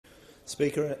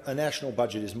Speaker, a national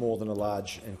budget is more than a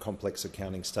large and complex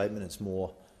accounting statement. It's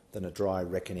more than a dry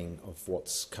reckoning of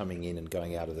what's coming in and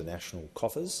going out of the national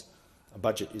coffers. A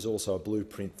budget is also a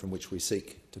blueprint from which we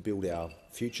seek to build our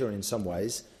future, and in some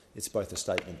ways it's both a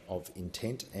statement of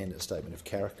intent and a statement of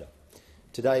character.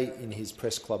 Today, in his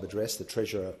press club address, the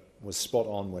Treasurer was spot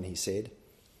on when he said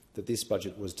that this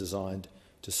budget was designed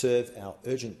to serve our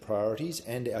urgent priorities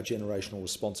and our generational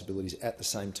responsibilities at the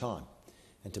same time,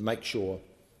 and to make sure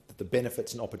that the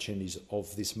benefits and opportunities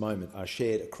of this moment are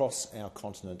shared across our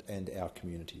continent and our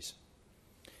communities.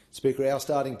 Speaker, our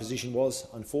starting position was,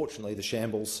 unfortunately, the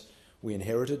shambles we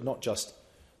inherited, not just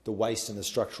the waste and the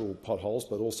structural potholes,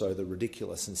 but also the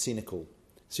ridiculous and cynical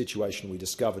situation we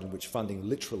discovered in which funding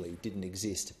literally didn't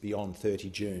exist beyond 30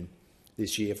 June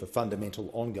this year for fundamental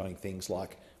ongoing things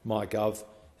like MyGov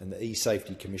and the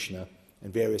e-Safety Commissioner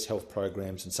and various health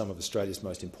programs and some of Australia's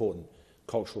most important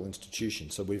cultural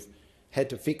institutions. So we've had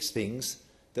to fix things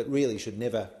that really should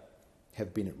never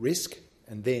have been at risk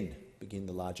and then begin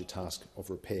the larger task of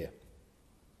repair.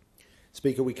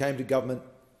 Speaker, we came to government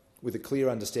with a clear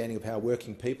understanding of how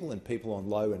working people and people on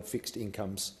low and fixed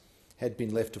incomes had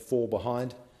been left to fall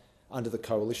behind under the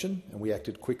coalition, and we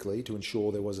acted quickly to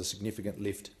ensure there was a significant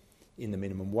lift in the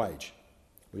minimum wage.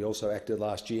 We also acted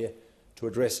last year to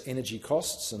address energy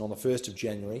costs, and on the 1st of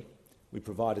January we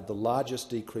provided the largest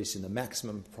decrease in the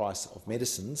maximum price of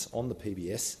medicines on the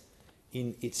PBS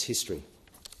in its history.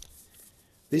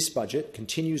 This budget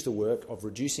continues the work of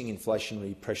reducing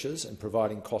inflationary pressures and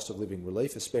providing cost of living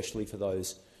relief, especially for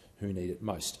those who need it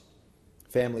most.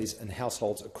 Families and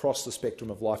households across the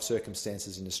spectrum of life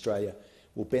circumstances in Australia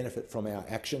will benefit from our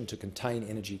action to contain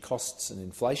energy costs and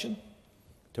inflation,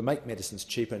 to make medicines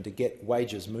cheaper and to get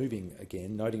wages moving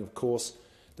again, noting, of course,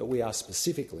 that we are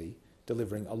specifically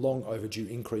delivering a long overdue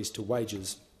increase to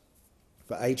wages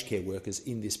for aged care workers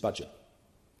in this budget.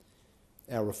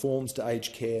 Our reforms to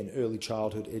aged care and early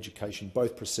childhood education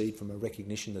both proceed from a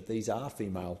recognition that these are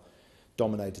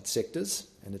female-dominated sectors,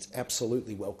 and it's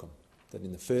absolutely welcome that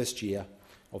in the first year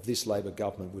of this Labor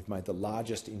government we've made the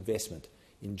largest investment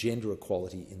in gender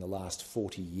equality in the last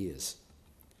 40 years.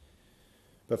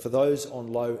 But for those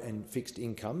on low and fixed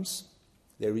incomes,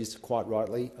 there is, quite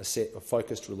rightly, a set of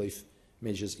focused relief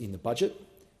measures in the budget,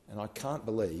 and I can't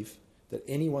believe that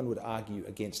anyone would argue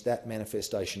against that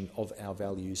manifestation of our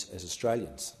values as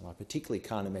Australians. And I particularly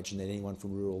can't imagine that anyone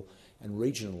from rural and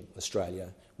regional Australia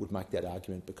would make that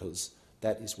argument, because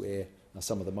that is where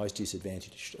some of the most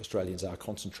disadvantaged Australians are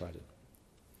concentrated.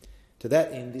 To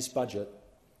that end, this budget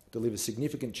delivers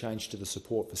significant change to the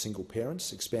support for single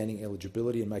parents, expanding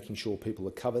eligibility and making sure people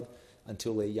are covered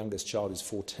until their youngest child is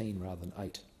 14 rather than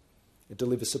 8. It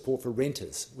delivers support for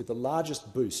renters, with the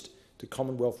largest boost to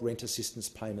Commonwealth rent assistance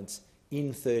payments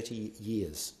in 30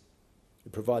 years.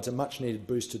 It provides a much-needed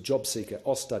boost to JobSeeker,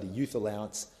 Austudy, Youth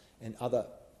Allowance and other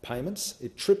payments.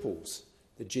 It triples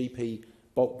the GP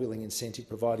bulk billing incentive,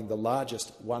 providing the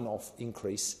largest one-off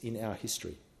increase in our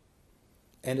history.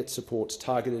 And it supports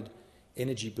targeted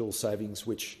energy bill savings,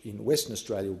 which in Western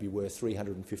Australia will be worth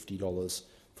 $350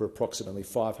 for approximately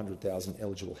 500,000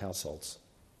 eligible households.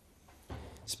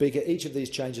 Speaker, each of these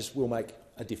changes will make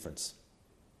a difference,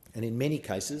 and in many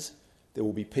cases there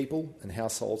will be people and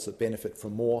households that benefit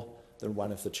from more than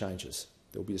one of the changes.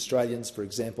 There will be Australians, for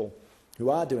example, who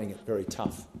are doing it very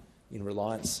tough in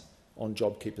reliance on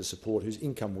JobKeeper support, whose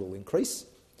income will increase,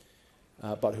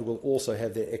 but who will also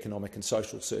have their economic and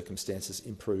social circumstances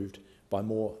improved by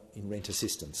more in rent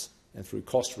assistance and through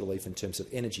cost relief in terms of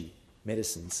energy,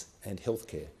 medicines and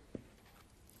healthcare.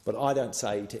 But I don't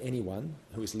say to anyone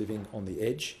who is living on the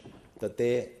edge that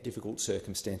their difficult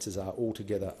circumstances are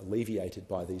altogether alleviated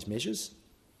by these measures.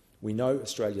 We know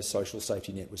Australia's social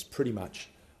safety net was pretty much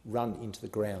run into the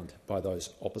ground by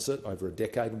those opposite over a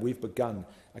decade, and we've begun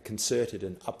a concerted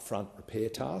and upfront repair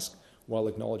task while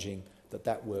acknowledging that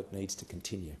that work needs to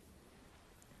continue.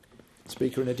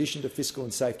 Speaker, in addition to fiscal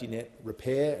and safety net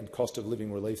repair and cost of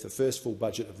living relief, the first full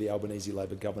budget of the Albanese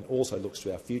Labor government also looks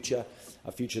to our future,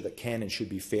 a future that can and should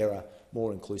be fairer,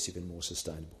 more inclusive and more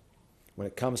sustainable. When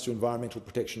it comes to environmental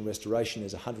protection and restoration,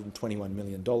 there's $121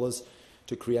 million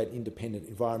to create an independent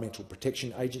environmental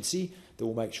protection agency that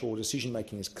will make sure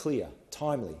decision-making is clear,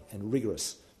 timely and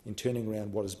rigorous in turning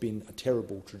around what has been a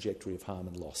terrible trajectory of harm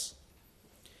and loss.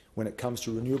 When it comes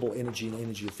to renewable energy and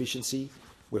energy efficiency,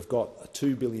 we've got a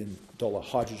 $2 billion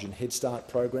Hydrogen Head Start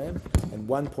program and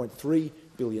 $1.3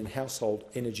 billion Household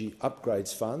Energy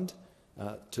Upgrades Fund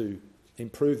to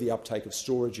improve the uptake of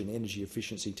storage and energy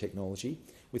efficiency technology,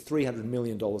 with $300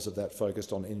 million of that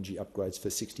focused on energy upgrades for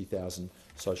 60,000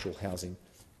 social housing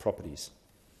properties.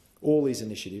 All these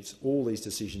initiatives, all these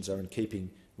decisions are in keeping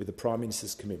with the Prime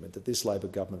Minister's commitment that this Labor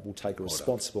government will take a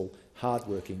responsible,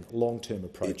 hard-working, long-term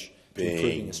approach to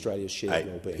improving Australia's shared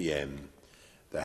well-being. PM.